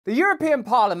The European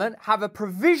Parliament have a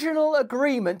provisional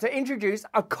agreement to introduce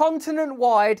a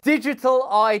continent-wide digital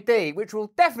ID, which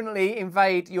will definitely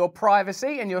invade your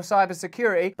privacy and your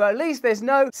cybersecurity, but at least there's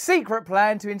no secret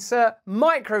plan to insert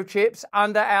microchips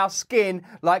under our skin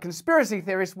like conspiracy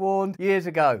theorists warned years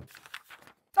ago.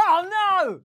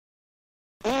 Oh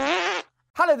no!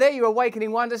 Hello there, you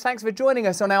awakening wonders. Thanks for joining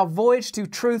us on our voyage to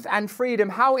truth and freedom.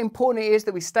 How important it is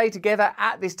that we stay together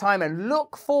at this time and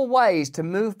look for ways to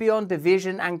move beyond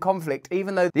division and conflict,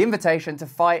 even though the invitation to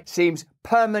fight seems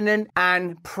permanent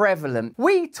and prevalent.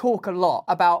 We talk a lot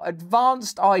about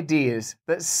advanced ideas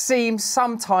that seem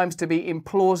sometimes to be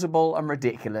implausible and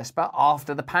ridiculous, but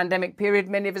after the pandemic period,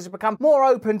 many of us have become more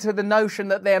open to the notion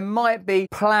that there might be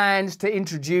plans to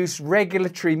introduce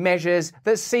regulatory measures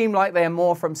that seem like they're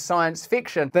more from science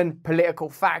fiction than political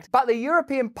fact. But the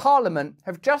European Parliament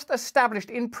have just established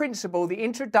in principle the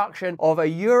introduction of a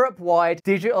Europe-wide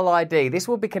digital ID. This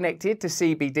will be connected to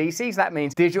CBDCs, that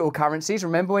means digital currencies.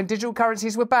 Remember when digital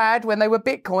currencies were bad, when they were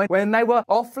Bitcoin, when they were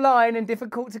offline and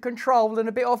difficult to control and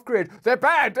a bit off-grid? They're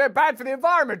bad for the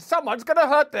environment. Someone's going to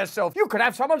hurt themselves. You could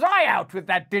have someone's eye out with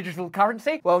that digital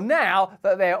currency. Well, now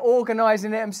that they're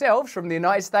organising it themselves from the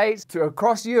United States to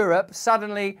across Europe,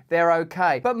 suddenly they're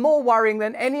okay. But more worrying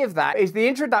than any of that is the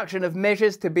introduction of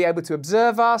measures to be able to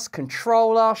observe us,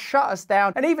 control us, shut us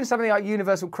down, and even something like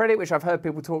universal credit, which I've heard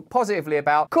people talk positively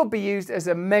about, could be used as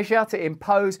a measure to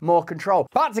impose more control.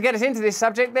 But to get us into this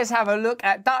subject, let's have a look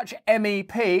at Dutch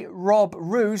MEP Rob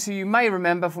Roos, who you may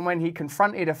remember from when he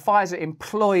confronted a Pfizer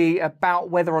employee about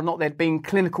whether or not there'd been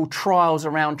clinical trials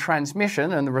around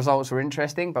transmission, and the results were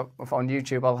interesting, but on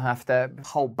YouTube I'll have to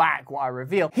hold back what I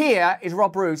reveal. Here is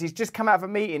Rob Roos. He's just come out of a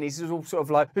meeting. He's all sort of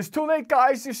like, "It's too late,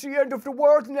 guys. It's the end of the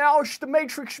world now. It's the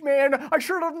Matrix, man. I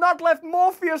should have not left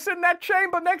Morpheus in that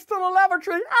chamber next to the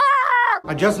lavatory. Ah!"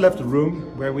 I just left the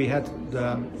room where we had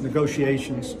the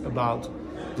negotiations about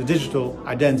the digital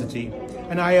identity.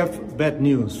 And I have bad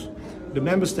news. The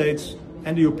member states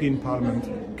and the European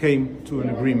Parliament came to an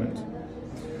agreement.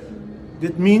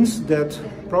 That means that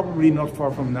probably not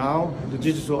far from now, the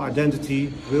digital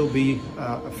identity will be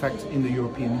a fact in the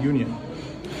European Union.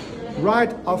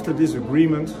 Right after this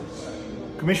agreement,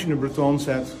 Commissioner Breton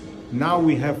said, now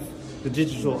we have the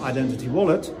digital identity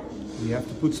wallet, we have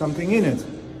to put something in it.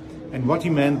 And what he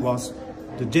meant was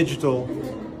the digital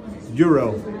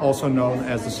euro, also known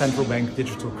as the central bank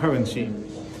digital currency.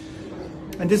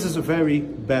 And this is a very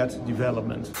bad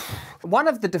development. One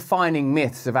of the defining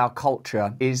myths of our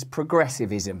culture is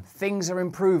progressivism. Things are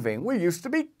improving. We used to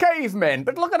be cavemen,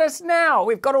 but look at us now.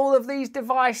 We've got all of these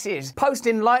devices.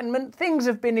 Post-Enlightenment, things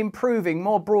have been improving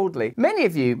more broadly. Many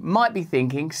of you might be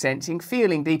thinking, sensing,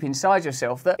 feeling deep inside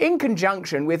yourself that in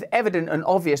conjunction with evident and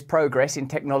obvious progress in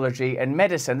technology and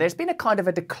medicine, there's been a kind of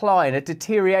a decline, a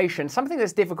deterioration, something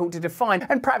that's difficult to define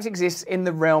and perhaps exists in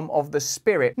the realm of the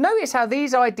spirit. Notice how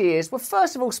these ideas were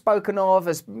first of all spoken of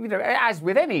as, as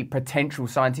with any potential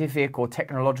scientific or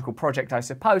technological project, I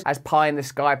suppose, as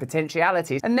pie-in-the-sky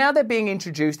potentialities, and now they're being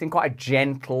introduced in quite a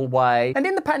gentle way. And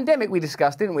in the pandemic we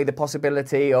discussed, didn't we, the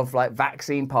possibility of like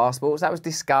vaccine passports. That was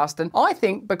discussed, and I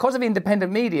think because of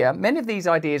independent media, many of these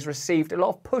ideas received a lot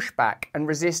of pushback and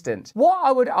resistance. What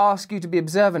I would ask you to be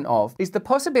observant of is the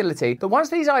possibility that once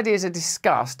these ideas are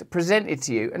discussed, presented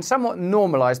to you, and somewhat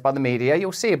normalised by the media,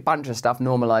 you'll see a bunch of stuff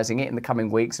normalising it in the coming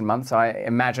weeks and months, I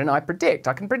imagine. I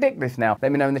can predict this now.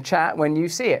 Let me know in the chat when you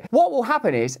see it. What will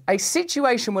happen is a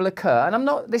situation will occur, and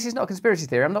this is not a conspiracy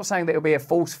theory. I'm not saying that it'll be a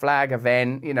false flag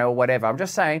event, or whatever. I'm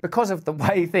just saying because of the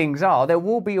way things are, there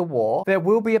will be a war, there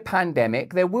will be a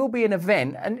pandemic, there will be an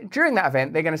event, and during that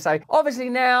event, they're going to say, obviously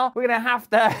now we're going to have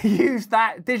to use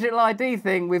that digital ID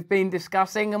thing we've been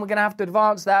discussing, and we're going to have to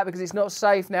advance that because it's not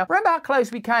safe now. Remember how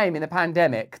close we came in the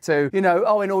pandemic to, in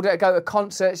order to go to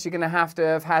concerts, you're going to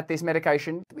have had this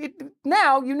medication.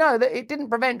 Now you know that it didn't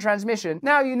prevent transmission.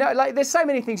 Now you know, there's so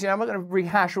many things, I'm not going to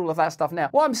rehash all of that stuff now.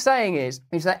 What I'm saying is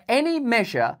that any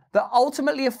measure that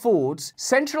ultimately affords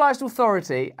centralized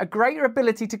authority a greater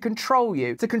ability to control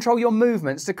you, to control your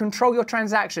movements, to control your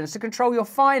transactions, to control your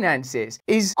finances,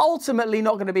 is ultimately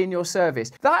not going to be in your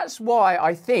service. That's why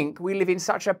I think we live in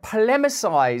such a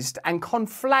polemicized and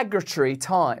conflagratory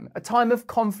time, a time of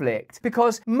conflict,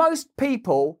 because most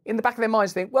people in the back of their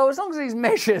minds think, well, as long as these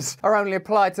measures are only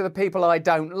applied to the people I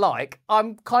don't like,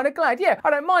 I'm kind of glad. Yeah, I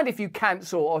don't mind if you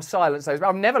cancel or silence those.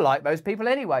 I've never liked those people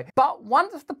anyway. But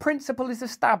once the principle is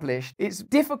established, it's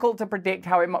difficult to predict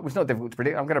how it might. Well, it's not difficult to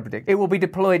predict. I'm going to predict. It will be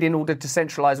deployed in order to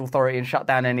centralize authority and shut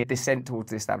down any dissent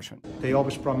towards the establishment. They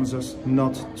always promise us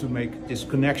not to make this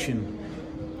connection.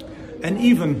 And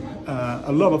even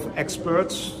a lot of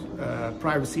experts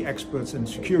privacy experts and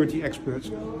security experts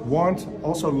warned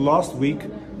also last week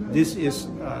this is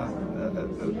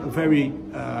a very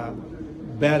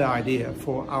bad idea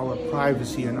for our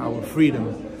privacy and our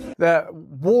freedom. The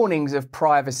warnings of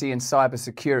privacy and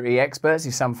cybersecurity experts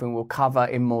is something we'll cover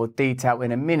in more detail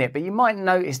in a minute, but you might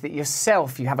notice that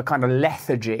yourself you have a kind of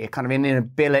lethargy, a kind of an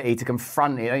inability to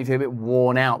confront it. You feel a bit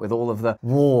worn out with all of the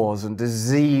wars and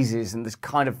diseases and this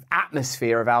kind of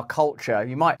atmosphere of our culture.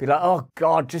 You might be like, oh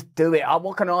God, just do it.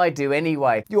 What can I do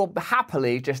anyway? You'll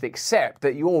happily just accept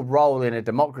that your role in a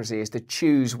democracy is to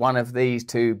choose one of these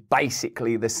two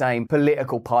basically the same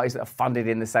political parties that are funded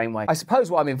in the same way. I suppose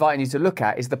what I'm inviting you to look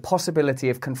at is the possibility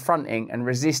of confronting and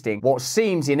resisting what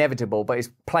seems inevitable but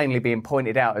is plainly being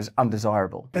pointed out as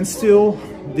undesirable. And still,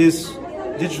 this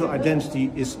digital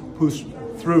identity is pushed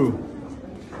through.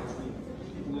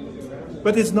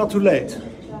 But it's not too late,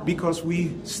 because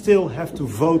we still have to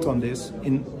vote on this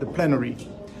in the plenary.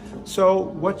 So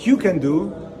what you can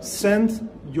do, send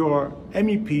your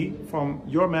MEP from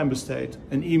your member state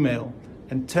an email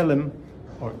and tell him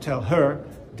or tell her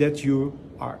that you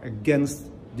are against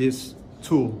this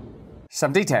tool.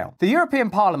 Some detail. The European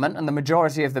Parliament and the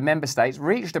majority of the member states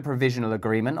reached a provisional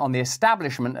agreement on the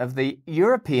establishment of the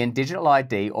European Digital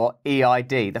ID, or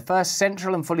EID, the first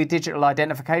central and fully digital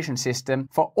identification system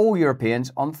for all Europeans,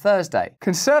 on Thursday.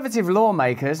 Conservative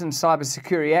lawmakers and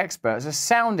cybersecurity experts are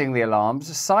sounding the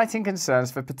alarms, citing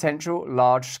concerns for potential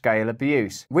large-scale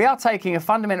abuse. We are taking a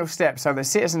fundamental step so that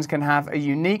citizens can have a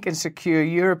unique and secure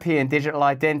European digital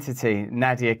identity,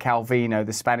 Nadia Calvino,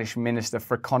 the Spanish Minister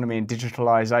for Economy and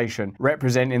Digitalization,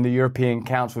 representing the European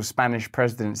Council Spanish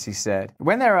presidency, said.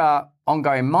 When there are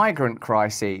ongoing migrant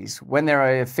crises, when there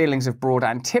are feelings of broad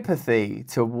antipathy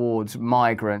towards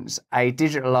migrants, a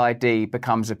digital ID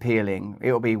becomes appealing.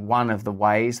 It will be one of the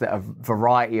ways that a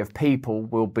variety of people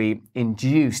will be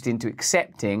induced into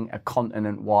accepting a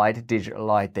continent-wide digital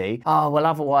ID. Oh, well,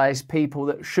 otherwise people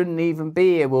that shouldn't even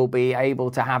be here will be able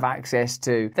to have access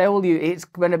to. It's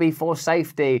going to be for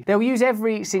safety. They'll use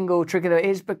every single trick that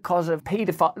is because of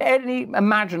paedophile. Any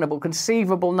imaginable,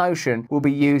 conceivable notion will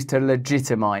be used to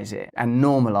legitimize it and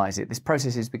normalise it. This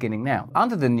process is beginning now.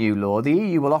 Under the new law, the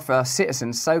EU will offer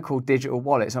citizens so-called digital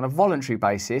wallets on a voluntary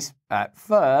basis. At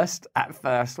first,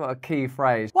 what a key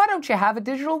phrase. Why don't you have a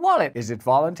digital wallet? Is it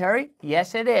voluntary?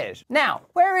 Yes, it is. Now,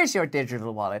 where is your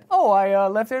digital wallet? Oh, I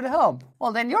left it at home.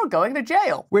 Well, then you're going to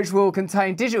jail. Which will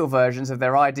contain digital versions of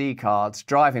their ID cards,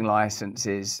 driving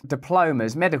licenses,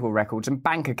 diplomas, medical records, and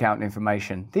bank account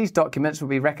information. These documents will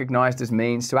be recognised as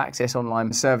means to access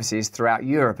online services throughout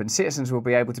Europe, and citizens will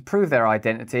be able to prove their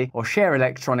identity or share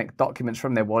electronic documents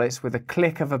from their wallets with a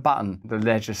click of a button, the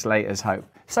legislators hope.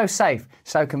 So safe,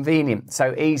 so convenient,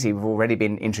 so easy. We've already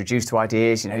been introduced to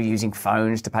ideas, using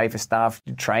phones to pay for stuff,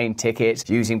 train tickets,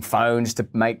 using phones to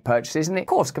make purchases. And of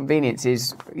course, convenience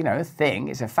is, a thing,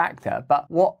 it's a factor. But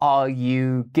what are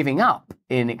you giving up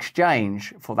in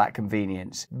exchange for that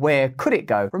convenience? Where could it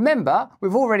go? Remember,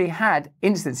 we've already had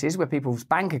instances where people's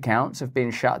bank accounts have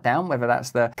been shut down, whether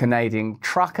that's the Canadian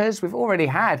truckers. We've already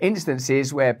had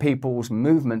instances where people's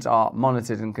movements are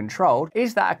monitored and controlled.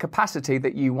 Is that a capacity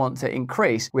that you want to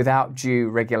increase without due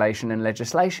regulation and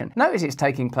legislation? Notice it's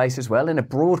taking place as well in a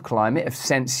broad climate of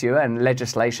censure and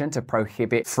legislation to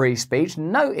prohibit free speech.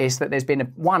 Notice that there's been a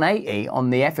 180 on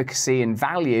the efficacy and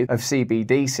value of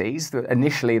CBDCs. That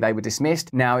initially they were dismissed.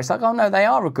 Now it's like, oh no, they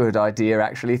are a good idea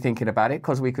actually, thinking about it,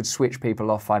 because we could switch people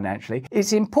off financially.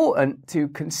 It's important to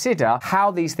consider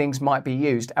how these things might be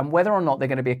used and whether or not they're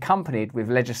going to be accompanied with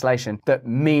legislation that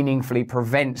meaningfully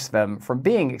prevents them from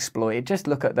being exploited. Just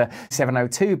look at the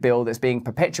 702 bill that's being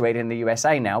perpetuated in the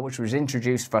USA now, which was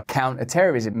introduced for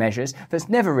counter-terrorism measures, that's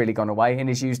never really gone away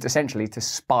and is used essentially to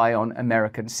spy on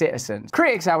American citizens.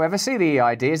 Critics, however, see the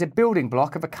EID as a building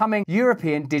block of a coming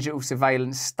European digital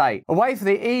surveillance state, a way for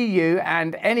the EU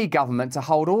and any government to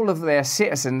hold all of their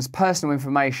citizens' personal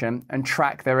information and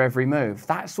track their every move.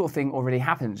 That sort of thing already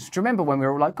happens. Do you remember when we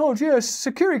were all like, oh yes,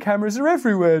 security cameras are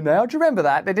everywhere now? Do you remember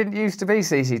that? There didn't used to be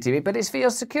CCTV, but it's for your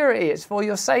security, it's for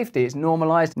your safety, it's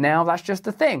normalised. Now that's just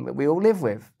the thing that we all live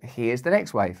with. Here's the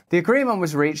next wave. The agreement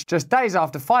was reached just days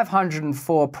after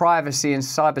 504 privacy and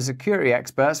cybersecurity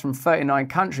experts from 39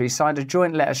 countries signed a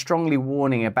joint letter strongly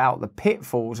warning about the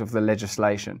pitfalls of the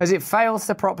legislation, as it fails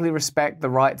to properly respect the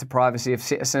right to privacy privacy of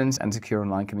citizens and secure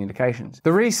online communications.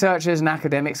 The researchers and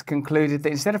academics concluded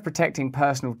that instead of protecting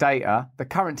personal data, the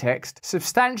current text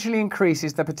substantially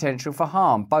increases the potential for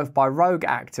harm, both by rogue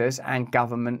actors and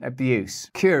government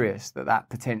abuse. Curious that that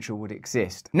potential would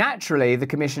exist. Naturally, the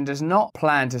Commission does not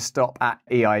plan to stop at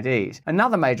EIDs.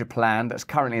 Another major plan that's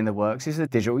currently in the works is the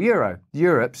digital euro,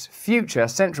 Europe's future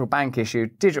central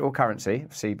bank-issued digital currency,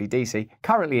 CBDC,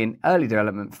 currently in early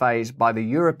development phase by the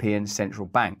European Central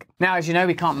Bank. Now, as you know,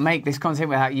 we can't make this content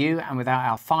without you and without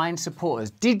our fine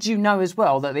supporters. Did you know as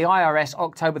well that the IRS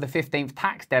October the 15th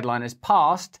tax deadline has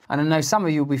passed? And I know some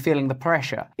of you will be feeling the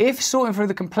pressure. If sorting through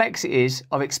the complexities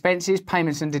of expenses,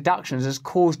 payments and deductions has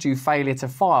caused you failure to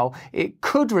file, it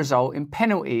could result in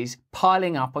penalties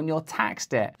piling up on your tax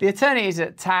debt. The attorneys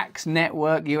at Tax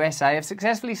Network USA have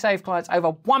successfully saved clients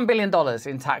over $1 billion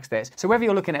in tax debts. So whether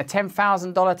you're looking at a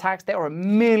 $10,000 tax debt or $1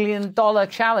 million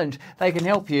challenge, they can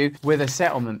help you with a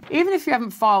settlement. Even if you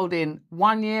haven't filed in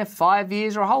 1 year, 5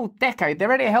 years, or a whole decade, they're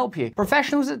ready to help you.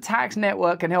 Professionals at Tax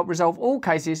Network can help resolve all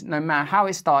cases, no matter how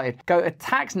it started. Go to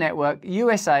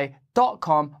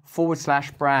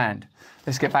taxnetworkusa.com/brand.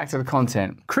 Let's get back to the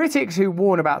content. Critics who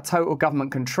warn about total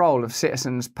government control of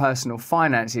citizens' personal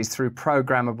finances through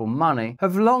programmable money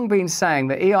have long been saying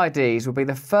that EIDs will be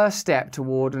the first step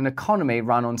toward an economy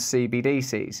run on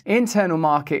CBDCs. Internal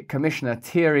Market Commissioner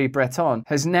Thierry Breton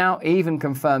has now even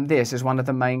confirmed this as one of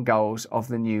the main goals of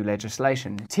the new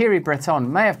legislation. Thierry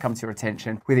Breton may have come to your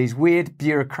attention with his weird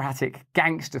bureaucratic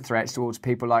gangster threats towards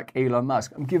people like Elon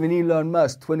Musk. I'm giving Elon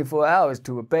Musk 24 hours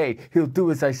to obey. He'll do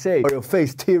as I say, or he'll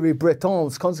face Thierry Breton's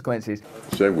consequences.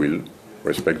 They will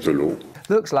respect the law.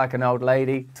 Looks like an old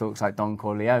lady, talks like Don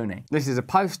Corleone. This is a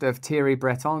poster of Thierry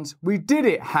Breton's "We did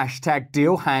it"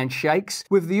 #deal handshakes.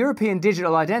 With the European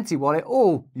Digital Identity Wallet,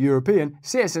 all European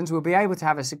citizens will be able to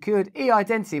have a secured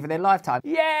e-identity for their lifetime.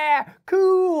 Yeah,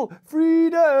 cool,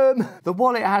 freedom. The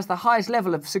wallet has the highest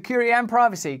level of security and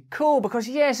privacy. Cool, because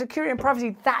yeah, security and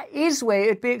privacy, that is where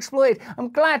it'd be exploited. I'm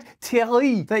glad,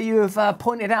 Thierry, that you have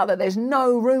pointed out that there's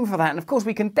no room for that. And of course,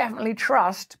 we can definitely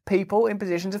trust people in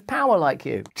positions of power like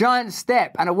you. Giant step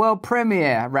and a world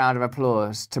premiere. Round of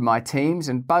applause to my teams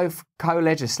and both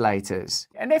co-legislators.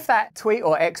 And if that tweet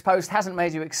or X post hasn't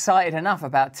made you excited enough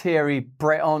about Thierry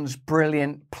Breton's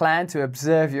brilliant plan to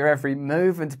observe your every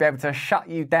move and to be able to shut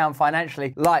you down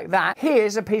financially like that,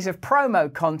 here's a piece of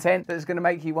promo content that's going to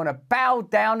make you want to bow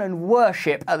down and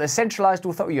worship at the centralized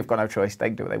authority. You've got no choice. They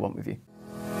can do what they want with you.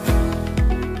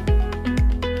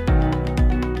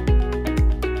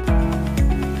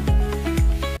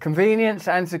 Convenience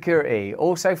and security,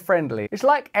 also friendly. It's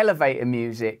like elevator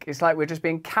music. It's like we're just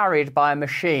being carried by a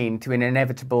machine to an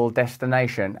inevitable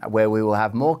destination where we will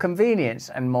have more convenience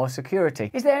and more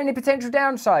security. Is there any potential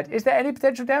downside? Is there any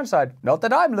potential downside? Not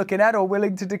that I'm looking at or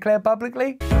willing to declare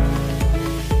publicly.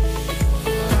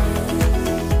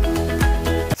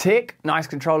 Tick, nice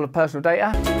control of personal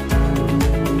data.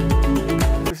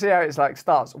 See how it's like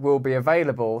starts, will be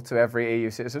available to every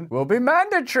EU citizen, will be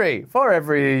mandatory for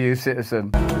every EU citizen.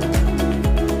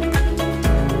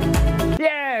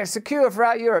 Yeah, secure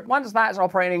throughout Europe. Once that's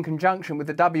operating in conjunction with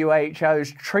the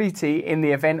WHO's treaty in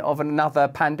the event of another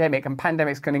pandemic, and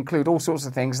pandemics can include all sorts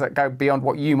of things that go beyond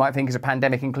what you might think is a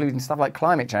pandemic, including stuff like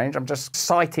climate change. I'm just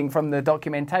citing from the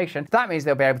documentation. That means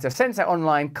they'll be able to censor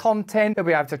online content, they'll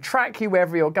be able to track you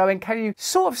wherever you're going. Can you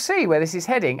sort of see where this is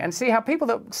heading and see how people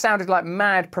that sounded like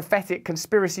mad, prophetic,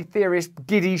 conspiracy theorists,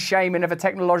 giddy shaman of a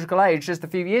technological age just a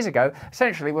few years ago,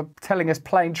 essentially were telling us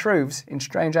plain truths in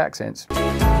strange accents?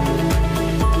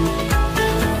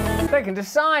 They can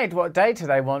decide what data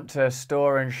they want to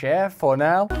store and share for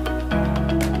now.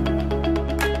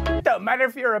 Don't matter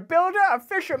if you're a builder, a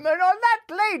fisherman, or that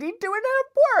lady doing her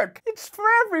work. It's for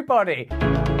everybody.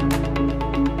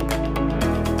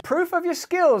 Proof of your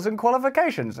skills and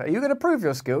qualifications. Are you going to prove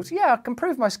your skills? Yeah, I can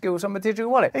prove my skills on my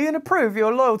digital wallet. Are you going to prove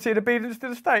your loyalty and obedience to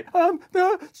the state?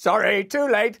 No, sorry, too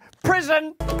late.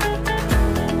 Prison!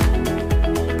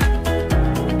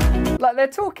 Like, they're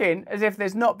talking as if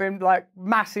there's not been like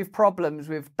massive problems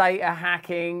with data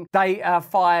hacking, data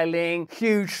filing,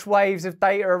 huge swathes of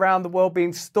data around the world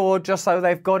being stored just so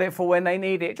they've got it for when they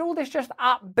need it. It's all this just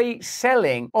upbeat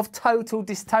selling of total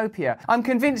dystopia. I'm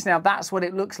convinced now that's what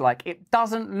it looks like. It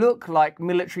doesn't look like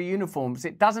military uniforms.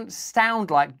 It doesn't sound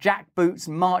like jackboots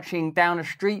marching down a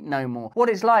street no more. What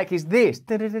it's like is this.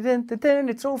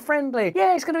 It's all friendly.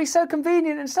 Yeah, it's going to be so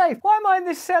convenient and safe. Why am I in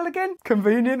this cell again?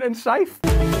 Convenient and safe?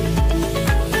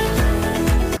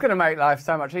 It's going to make life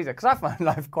so much easier, because I find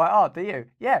life quite hard, do you?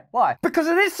 Yeah, why? Because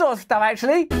of this sort of stuff,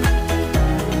 actually.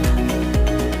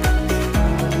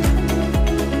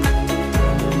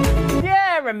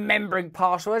 Yeah, remembering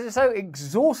passwords. It's so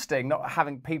exhausting not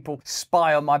having people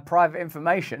spy on my private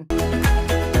information.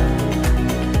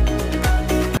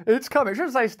 It's coming. It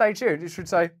shouldn't say stay tuned. It should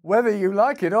say whether you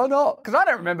like it or not. Because I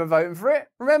don't remember voting for it.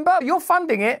 Remember? You're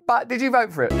funding it, but did you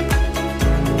vote for it?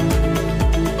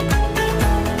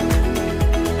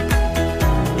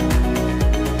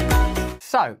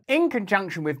 So, in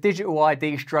conjunction with digital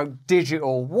ID /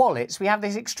 digital wallets, we have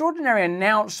this extraordinary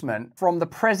announcement from the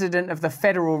president of the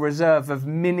Federal Reserve of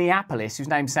Minneapolis, whose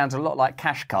name sounds a lot like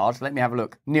Cash Card. Let me have a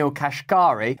look. Neil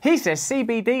Kashkari. He says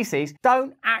CBDCs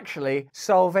don't actually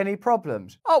solve any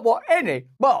problems. Oh, what, any?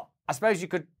 Well, I suppose you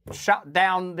could shut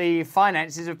down the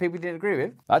finances of people you didn't agree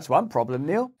with. That's one problem,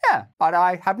 Neil. Yeah, but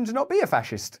I happen to not be a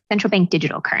fascist. Central bank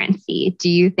digital currency. Do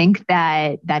you think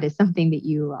that that is something that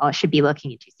you all should be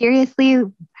looking into seriously?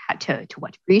 To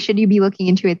what degree should you be looking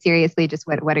into it seriously? Just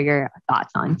what are your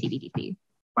thoughts on CBDC?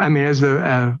 I mean, as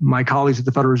my colleagues at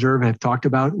the Federal Reserve have talked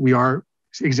about, we are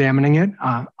examining it.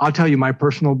 I'll tell you, my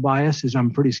personal bias is I'm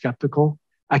pretty skeptical.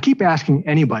 I keep asking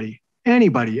anybody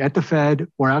at the Fed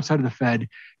or outside of the Fed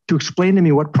to explain to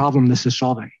me what problem this is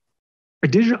solving.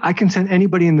 I can send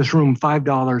anybody in this room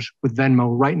 $5 with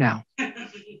Venmo right now.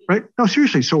 Right? No,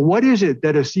 seriously. So what is it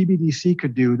that a CBDC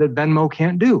could do that Venmo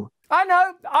can't do? I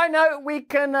know. We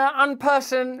can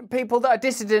unperson people that are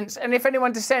dissidents, and if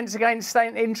anyone dissents against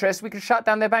state interest, we can shut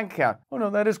down their bank account. Oh no,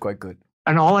 that is quite good.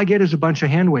 And all I get is a bunch of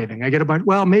hand waving. I get a bunch,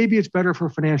 well, maybe it's better for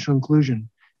financial inclusion.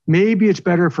 Maybe it's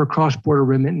better for cross-border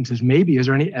remittances. Maybe. Is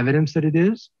there any evidence that it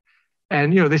is?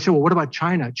 And, they say, well, what about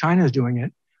China? China is doing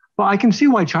it. Well, I can see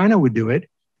why China would do it.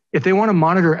 If they want to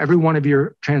monitor every one of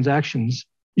your transactions,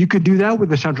 you could do that with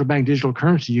the central bank digital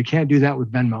currency. You can't do that with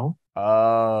Venmo.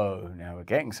 Oh, now we're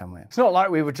getting somewhere. It's not like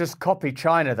we would just copy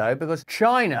China, though, because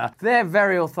China, they're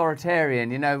very authoritarian.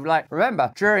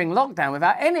 Remember, during lockdown,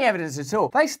 without any evidence at all,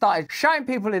 they started shutting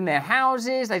people in their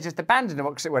houses. They just abandoned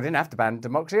democracy. Well, they didn't have to abandon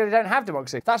democracy. They don't have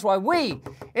democracy. That's why we,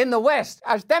 in the West,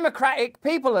 as democratic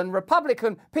people and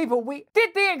Republican people, we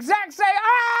did the exact same.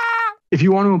 If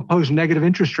you want to impose negative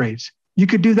interest rates, you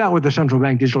could do that with the central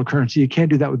bank digital currency. You can't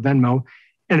do that with Venmo.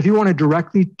 And if you want to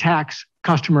directly tax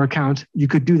customer accounts, you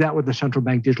could do that with the central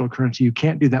bank digital currency. You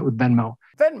can't do that with Venmo.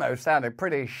 Venmo sounded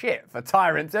pretty shit for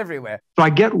tyrants everywhere. So I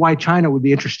get why China would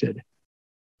be interested.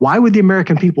 Why would the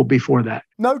American people be for that?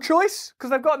 No choice? Because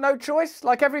they've got no choice,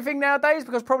 like everything nowadays,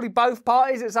 because probably both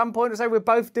parties at some point will say we're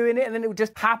both doing it, and then it will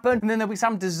just happen, and then there'll be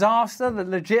some disaster that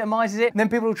legitimizes it, and then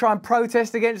people will try and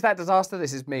protest against that disaster.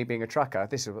 This is me being a trucker.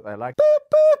 This is what they're like.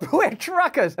 Boop, boop, we're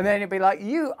truckers. And then it'll be like,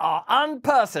 you are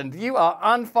unpersoned, you are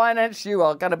unfinanced, you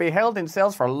are going to be held in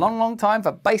cells for a long, long time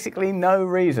for basically no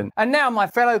reason. And now, my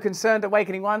fellow concerned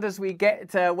awakening wonders, we get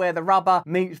to where the rubber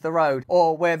meets the road,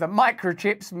 or where the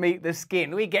microchips meet the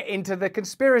skin. We get into the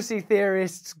conspiracy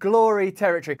theorists' glory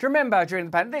territory. Do you remember during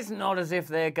the pandemic? It's not as if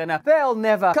they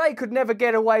could never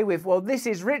get away with, well, this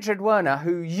is Richard Werner,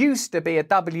 who used to be a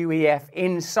WEF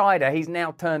insider. He's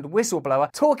now turned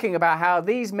whistleblower, talking about how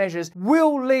these measures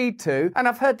will lead to, and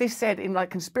I've heard this said in like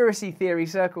conspiracy theory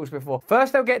circles before.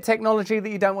 First, they'll get technology that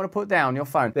you don't want to put down, your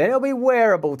phone. Then it'll be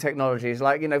wearable technologies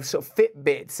like, sort of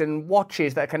Fitbits and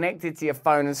watches that are connected to your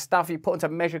phone and stuff you put on to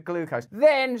measure glucose.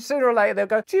 Then, sooner or later, they'll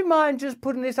go, do you mind just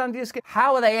putting this under your skin?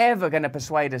 How are they ever going to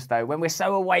persuade us, though, when we're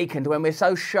so awakened, when we're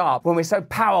so sharp, when we're so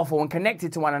powerful and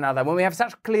connected to one another, when we have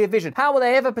such clear vision? How will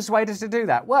they ever persuade us to do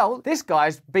that? Well, this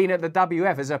guy's been at the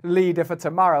WF as a leader for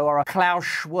tomorrow, or a Klaus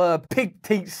Schwab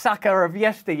pig-teeth sucker of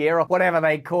yesteryear, or whatever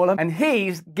they call him, and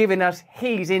he's giving us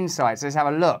his insights. Let's have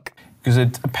a look. Because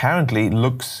it apparently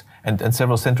looks, and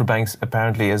several central banks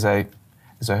apparently, as I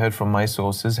heard from my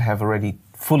sources, have already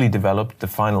fully developed the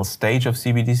final stage of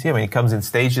CBDC. I mean, it comes in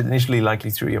stages, initially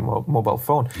likely through your mobile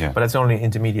phone, but that's only an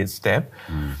intermediate step.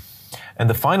 And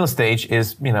the final stage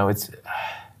is,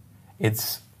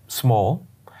 it's small,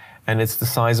 and it's the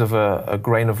size of a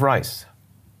grain of rice.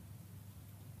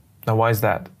 Now, why is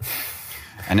that?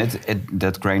 And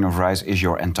that grain of rice is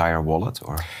your entire wallet,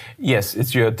 or? Yes,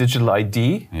 it's your digital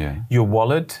ID, your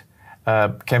wallet,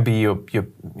 can be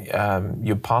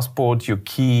your passport, your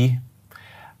key.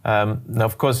 Now,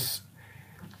 of course,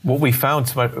 what we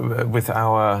found with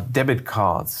our debit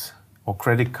cards or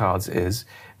credit cards is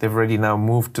they've already now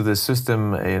moved to the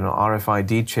system,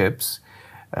 RFID chips,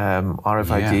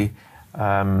 RFID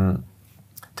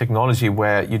technology,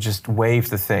 where you just wave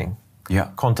the thing,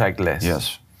 contactless.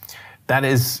 Yes, that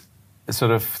is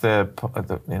sort of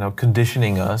the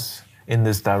conditioning us in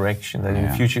this direction. That in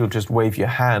the future you'll just wave your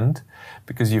hand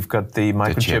because you've got the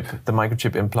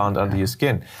microchip implant under your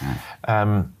skin.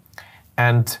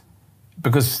 And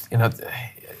because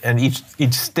and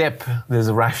each step there's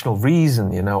a rational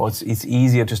reason. It's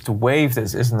easier just to waive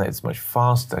this, isn't it? It's much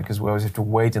faster because we always have to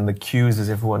wait in the queues as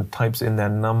everyone types in their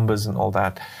numbers and all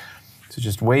that. So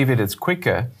just waive it, it's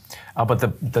quicker. But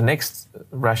the next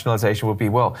rationalization would be,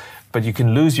 well, but you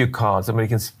can lose your card, somebody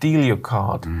can steal your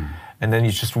card, and then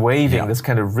you're just waiving. That's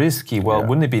kind of risky. Well,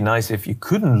 wouldn't it be nice if you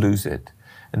couldn't lose it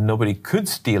and nobody could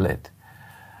steal it?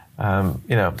 But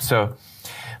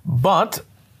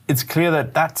it's clear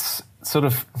that that's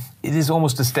it is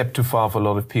almost a step too far for a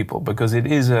lot of people because it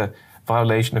is a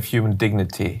violation of human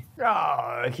dignity.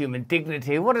 Oh, human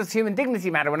dignity. What does human dignity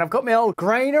matter when I've got my old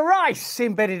grain of rice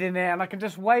embedded in there and I can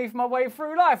just wave my way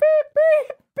through life? Beep,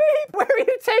 beep, beep. Where are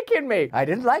you taking me? I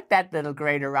didn't like that little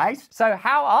grain of rice. So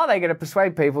how are they going to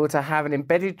persuade people to have an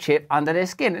embedded chip under their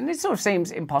skin? And it sort of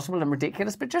seems impossible and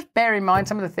ridiculous, but just bear in mind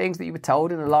some of the things that you were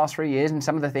told in the last 3 years and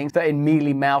some of the things that in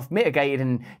mealy-mouthed, mitigated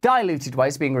and diluted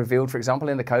ways being revealed, for example,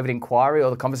 in the COVID inquiry or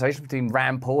the conversation between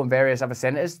Rand Paul and various other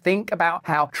senators. Think about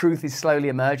how truth is slowly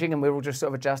emerging and we're all just sort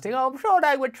of adjusting. Oh, I'm sure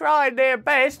they were trying their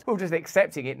best. We're just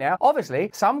accepting it now. Obviously,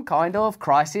 some kind of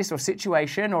crisis or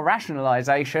situation or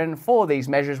rationalization for these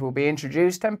measures will be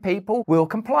introduced and people will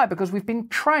comply because we've been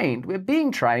trained. We're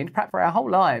being trained, perhaps for our whole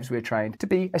lives we're trained to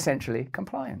be essentially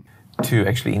compliant. To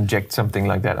actually inject something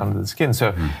like that under the skin.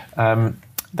 So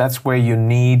that's where you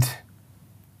need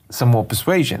some more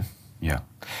persuasion. Yeah.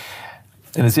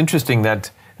 And it's interesting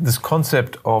that this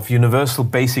concept of universal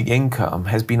basic income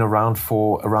has been around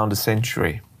for around a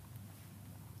century,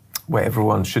 where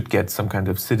everyone should get some kind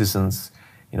of citizens,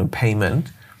 payment.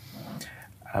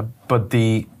 But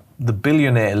the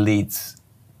billionaire elites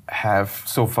have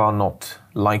so far not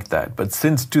liked that. But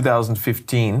since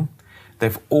 2015,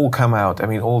 they've all come out. I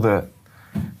mean, all the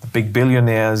big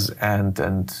billionaires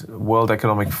and World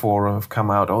Economic Forum have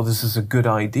come out. Oh, this is a good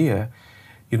idea,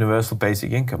 universal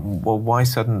basic income. Well, why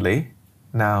suddenly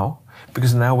now?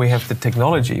 Because now we have the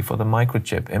technology for the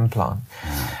microchip implant.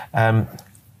 And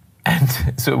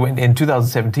so in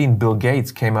 2017, Bill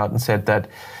Gates came out and said that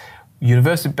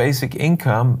universal basic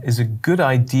income is a good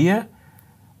idea,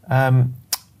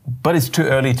 but it's too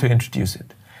early to introduce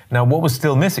it. Now, what was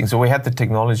still missing? So we had the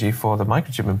technology for the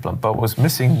microchip implant, but what was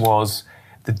missing was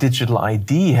the digital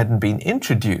ID hadn't been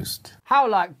introduced. How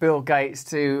like Bill Gates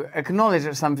to acknowledge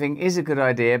that something is a good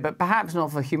idea, but perhaps not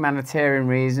for humanitarian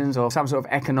reasons or some sort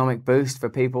of economic boost for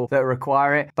people that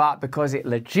require it, but because it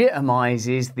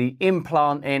legitimizes the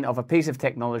implanting of a piece of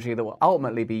technology that will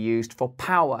ultimately be used for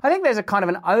power. I think there's a kind of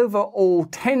an overall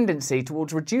tendency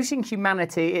towards reducing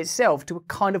humanity itself to a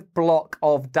kind of block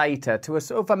of data, to a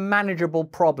sort of a manageable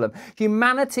problem.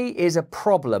 Humanity is a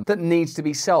problem that needs to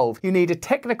be solved. You need a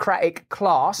technocratic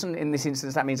class, and in this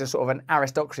instance that means a sort of an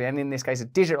aristocracy, and in this case a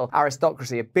digital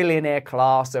aristocracy, a billionaire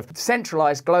class of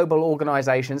centralized global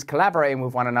organizations collaborating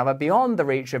with one another beyond the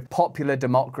reach of popular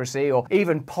democracy or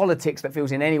even politics that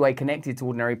feels in any way connected to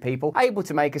ordinary people, able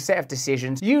to make a set of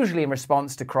decisions, usually in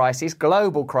response to crisis,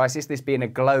 global crisis, this being a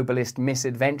globalist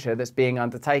misadventure that's being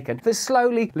undertaken, that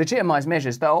slowly legitimize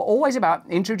measures that are always about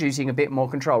introducing a bit more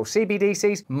control.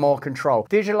 CBDCs, more control.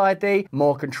 Digital ID,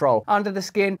 more control. Under the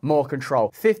skin, more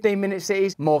control. 15-minute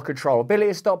cities, more control.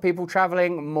 Ability to stop people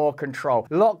traveling, more control.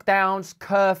 Lockdowns,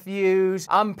 curfews,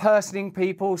 unpersoning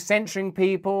people, censoring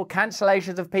people,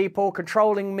 cancellations of people,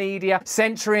 controlling media,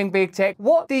 censoring big tech.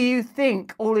 What do you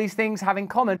think all these things have in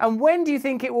common? And when do you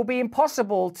think it will be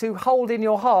impossible to hold in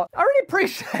your heart? I really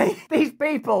appreciate these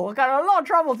people who got a lot of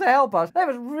trouble to help us. They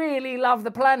must really love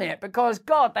the planet because,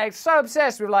 God, they're so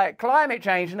obsessed with like climate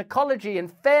change and ecology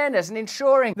and fairness and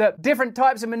ensuring that different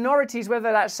types of minorities,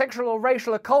 whether that's sexual or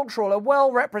racial or cultural, are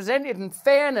well represented and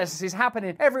fairness is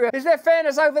happening everywhere. Is there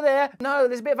fairness over there? No,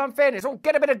 there's a bit of unfairness. Oh,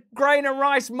 get a bit of grain of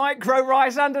rice, micro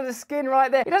rice under the skin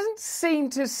right there. It doesn't seem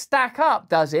to stack up,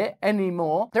 does it,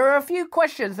 anymore? There are a few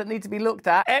questions that need to be looked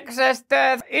at. Excess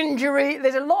death, injury.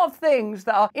 There's a lot of things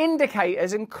that are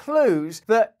indicators and clues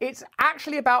that it's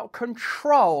actually about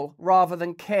control rather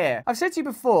than care. I've said to you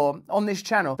before on this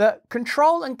channel that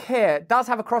control and care does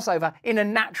have a crossover in a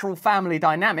natural family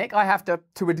dynamic. I have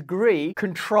to a degree,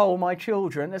 control my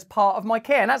children as part of my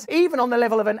care. And that's even on the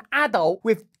level of an adult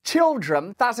with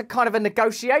children. That's a kind of a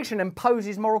negotiation and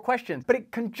poses moral questions. But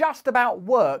it can just about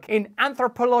work in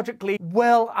anthropologically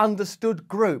well understood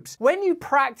groups. When you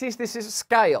practice this at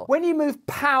scale, when you move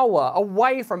power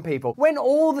away from people, when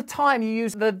all the time you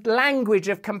use the language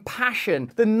of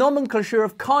compassion, the nomenclature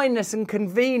of kindness and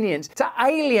convenience to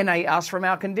alienate us from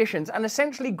our conditions and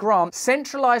essentially grant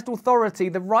centralized authority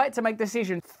the right to make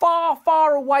decisions far,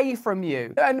 far away from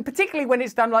you, and particularly particularly when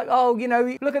it's done like, oh, you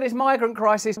know, look at this migrant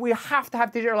crisis. We have to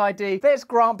have digital ID. Let's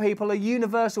grant people a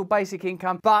universal basic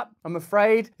income. But I'm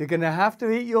afraid you're going to have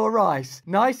to eat your rice.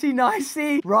 Nicey,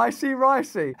 nicey, ricey,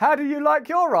 ricey. How do you like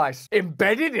your rice?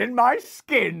 Embedded in my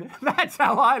skin. That's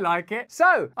how I like it.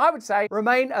 So I would say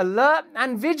remain alert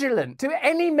and vigilant to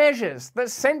any measures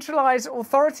that centralize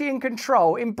authority and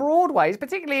control in broad ways,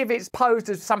 particularly if it's posed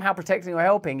as somehow protecting or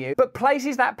helping you, but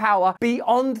places that power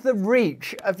beyond the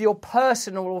reach of your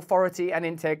personal authority and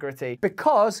integrity.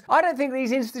 Because I don't think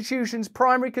these institutions'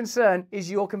 primary concern is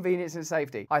your convenience and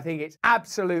safety. I think it's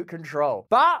absolute control.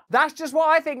 But that's just what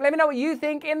I think. Let me know what you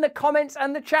think in the comments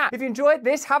and the chat. If you enjoyed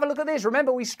this, have a look at this.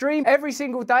 Remember, we stream every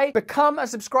single day. Become a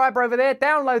subscriber over there.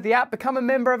 Download the app. Become a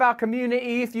member of our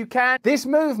community if you can. This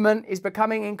movement is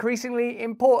becoming increasingly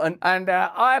important, and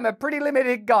I am a pretty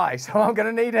limited guy, so I'm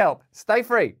going to need help. Stay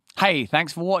free. Hey,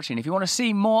 thanks for watching. If you want to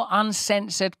see more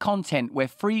uncensored content where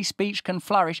free speech can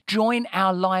flourish, join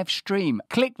our live stream.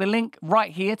 Click the link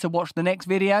right here to watch the next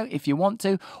video if you want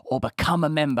to, or become a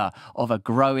member of a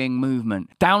growing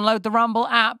movement. Download the Rumble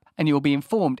app and you'll be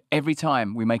informed every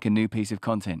time we make a new piece of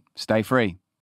content. Stay free.